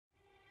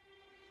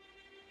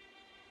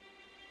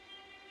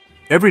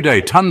Every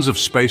day, tons of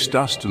space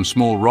dust and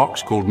small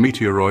rocks called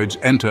meteoroids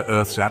enter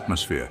Earth's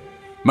atmosphere.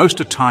 Most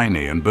are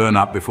tiny and burn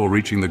up before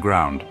reaching the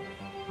ground.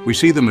 We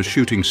see them as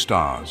shooting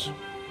stars.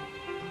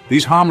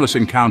 These harmless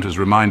encounters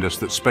remind us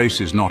that space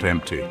is not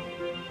empty.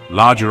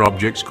 Larger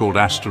objects called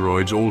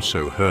asteroids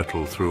also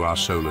hurtle through our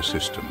solar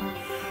system.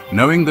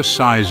 Knowing the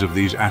size of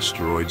these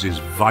asteroids is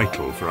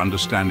vital for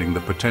understanding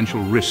the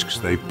potential risks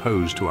they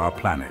pose to our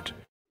planet.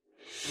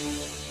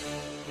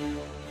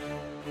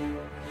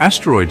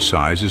 Asteroid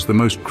size is the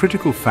most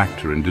critical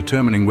factor in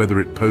determining whether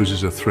it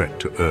poses a threat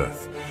to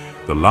Earth.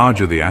 The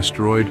larger the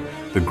asteroid,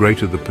 the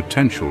greater the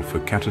potential for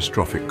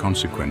catastrophic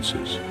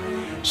consequences.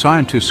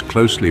 Scientists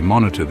closely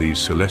monitor these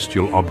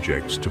celestial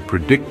objects to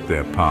predict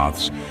their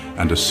paths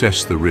and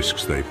assess the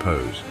risks they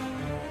pose.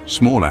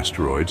 Small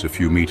asteroids, a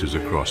few meters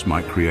across,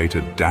 might create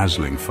a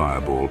dazzling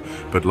fireball,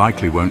 but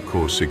likely won't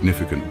cause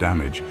significant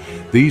damage.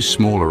 These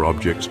smaller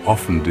objects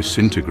often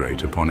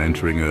disintegrate upon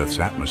entering Earth's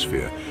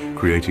atmosphere,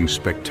 creating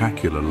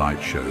spectacular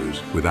light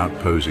shows without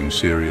posing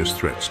serious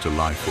threats to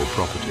life or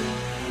property.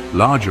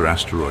 Larger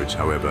asteroids,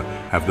 however,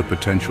 have the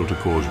potential to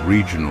cause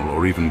regional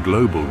or even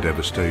global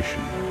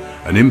devastation.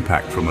 An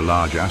impact from a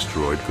large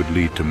asteroid could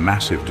lead to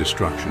massive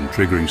destruction,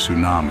 triggering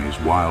tsunamis,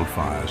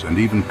 wildfires, and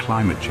even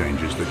climate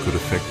changes that could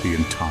affect the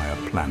entire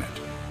planet.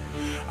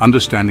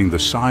 Understanding the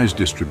size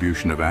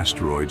distribution of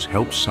asteroids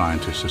helps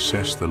scientists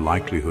assess the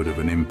likelihood of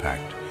an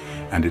impact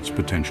and its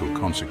potential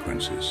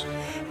consequences.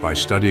 By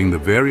studying the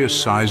various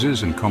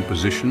sizes and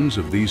compositions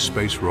of these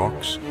space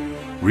rocks,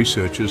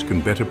 researchers can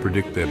better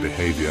predict their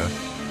behavior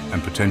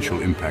and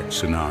potential impact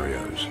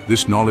scenarios.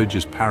 This knowledge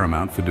is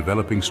paramount for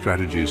developing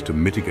strategies to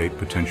mitigate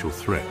potential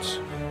threats.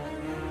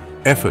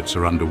 Efforts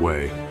are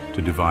underway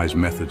to devise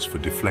methods for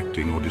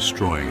deflecting or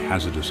destroying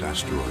hazardous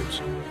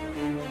asteroids,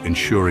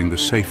 ensuring the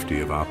safety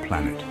of our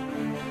planet.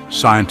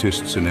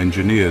 Scientists and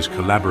engineers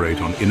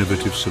collaborate on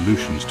innovative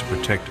solutions to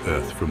protect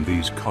Earth from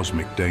these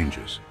cosmic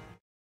dangers.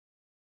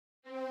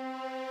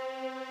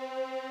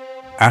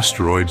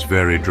 Asteroids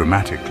vary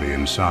dramatically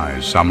in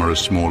size. Some are as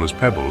small as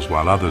pebbles,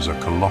 while others are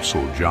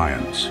colossal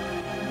giants.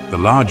 The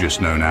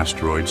largest known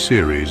asteroid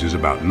series is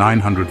about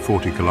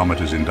 940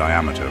 kilometers in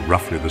diameter,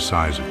 roughly the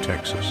size of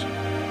Texas.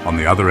 On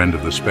the other end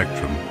of the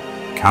spectrum,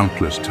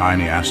 countless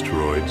tiny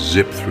asteroids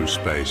zip through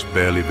space,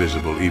 barely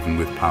visible even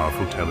with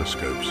powerful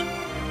telescopes.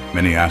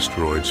 Many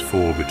asteroids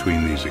fall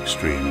between these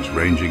extremes,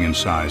 ranging in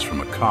size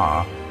from a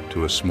car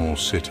to a small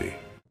city.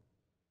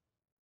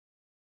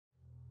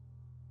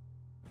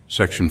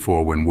 Section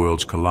 4, When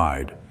Worlds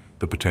Collide,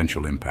 the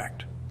Potential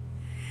Impact.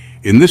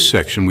 In this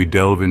section, we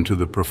delve into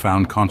the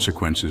profound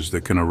consequences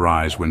that can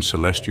arise when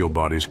celestial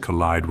bodies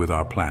collide with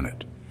our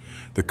planet.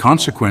 The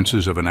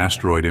consequences of an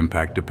asteroid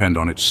impact depend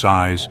on its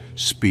size,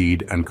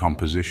 speed, and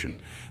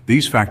composition.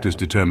 These factors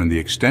determine the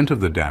extent of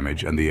the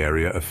damage and the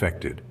area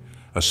affected.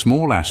 A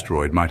small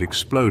asteroid might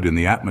explode in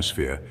the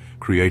atmosphere,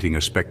 creating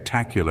a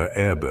spectacular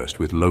airburst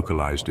with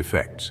localized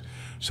effects.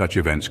 Such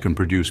events can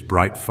produce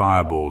bright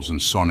fireballs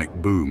and sonic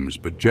booms,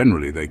 but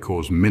generally they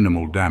cause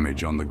minimal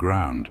damage on the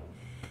ground.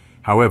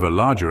 However,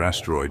 larger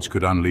asteroids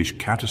could unleash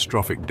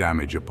catastrophic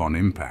damage upon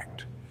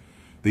impact.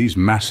 These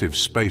massive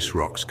space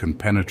rocks can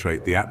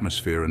penetrate the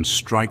atmosphere and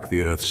strike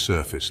the Earth's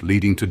surface,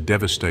 leading to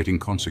devastating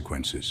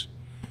consequences.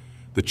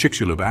 The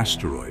Chicxulub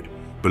asteroid,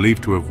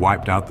 believed to have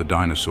wiped out the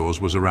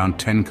dinosaurs, was around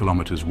 10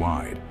 kilometers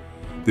wide.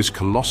 This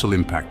colossal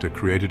impactor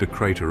created a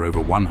crater over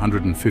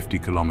 150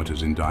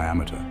 kilometers in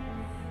diameter.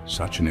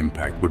 Such an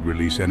impact would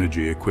release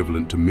energy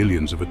equivalent to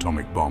millions of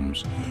atomic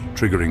bombs,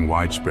 triggering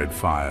widespread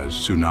fires,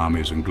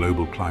 tsunamis, and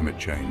global climate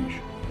change.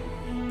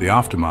 The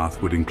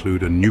aftermath would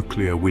include a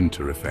nuclear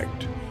winter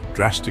effect,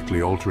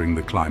 drastically altering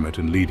the climate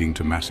and leading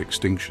to mass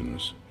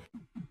extinctions.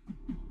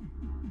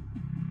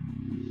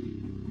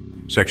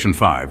 Section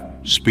 5.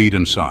 Speed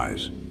and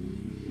size.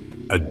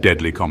 A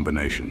deadly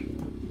combination.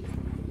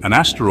 An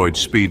asteroid's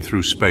speed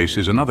through space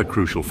is another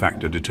crucial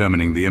factor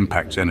determining the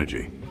impact's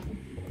energy.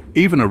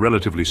 Even a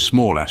relatively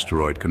small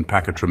asteroid can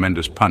pack a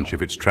tremendous punch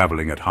if it's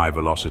traveling at high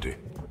velocity.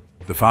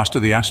 The faster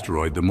the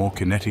asteroid, the more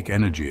kinetic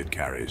energy it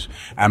carries,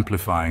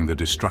 amplifying the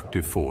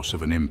destructive force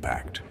of an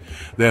impact.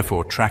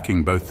 Therefore,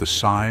 tracking both the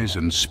size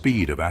and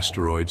speed of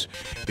asteroids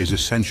is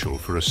essential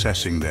for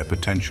assessing their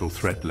potential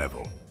threat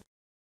level.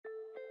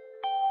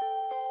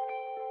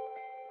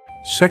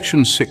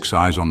 Section 6,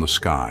 Eyes on the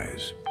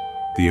Skies.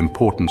 The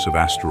importance of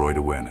asteroid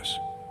awareness.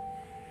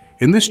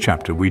 In this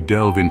chapter, we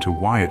delve into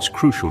why it's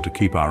crucial to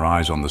keep our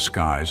eyes on the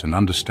skies and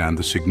understand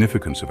the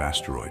significance of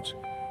asteroids.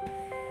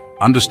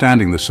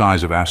 Understanding the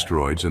size of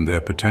asteroids and their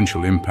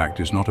potential impact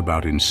is not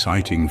about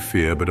inciting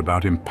fear, but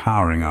about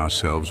empowering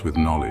ourselves with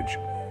knowledge.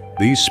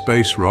 These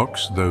space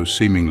rocks, though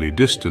seemingly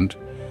distant,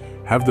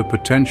 have the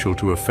potential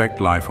to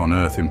affect life on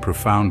Earth in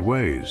profound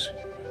ways.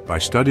 By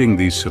studying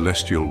these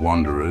celestial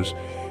wanderers,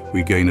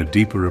 we gain a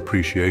deeper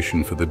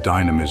appreciation for the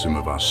dynamism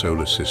of our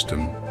solar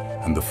system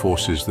and the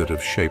forces that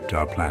have shaped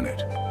our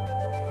planet.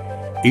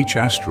 Each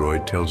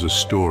asteroid tells a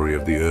story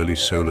of the early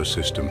solar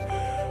system,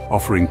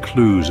 offering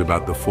clues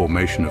about the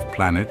formation of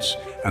planets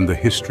and the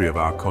history of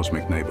our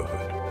cosmic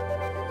neighborhood.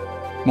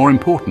 More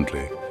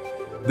importantly,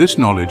 This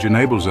knowledge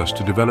enables us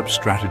to develop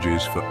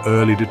strategies for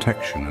early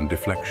detection and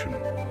deflection,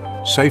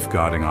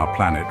 safeguarding our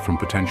planet from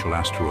potential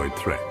asteroid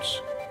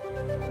threats.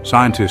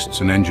 Scientists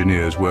and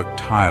engineers work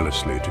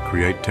tirelessly to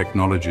create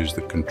technologies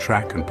that can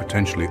track and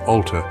potentially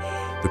alter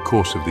the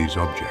course of these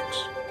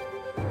objects.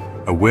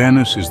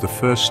 Awareness is the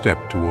first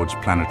step towards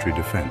planetary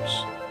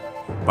defense.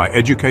 By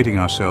educating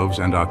ourselves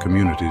and our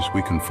communities,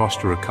 we can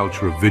foster a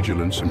culture of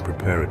vigilance and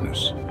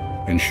preparedness,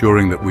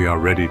 ensuring that we are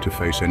ready to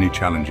face any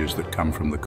challenges that come from the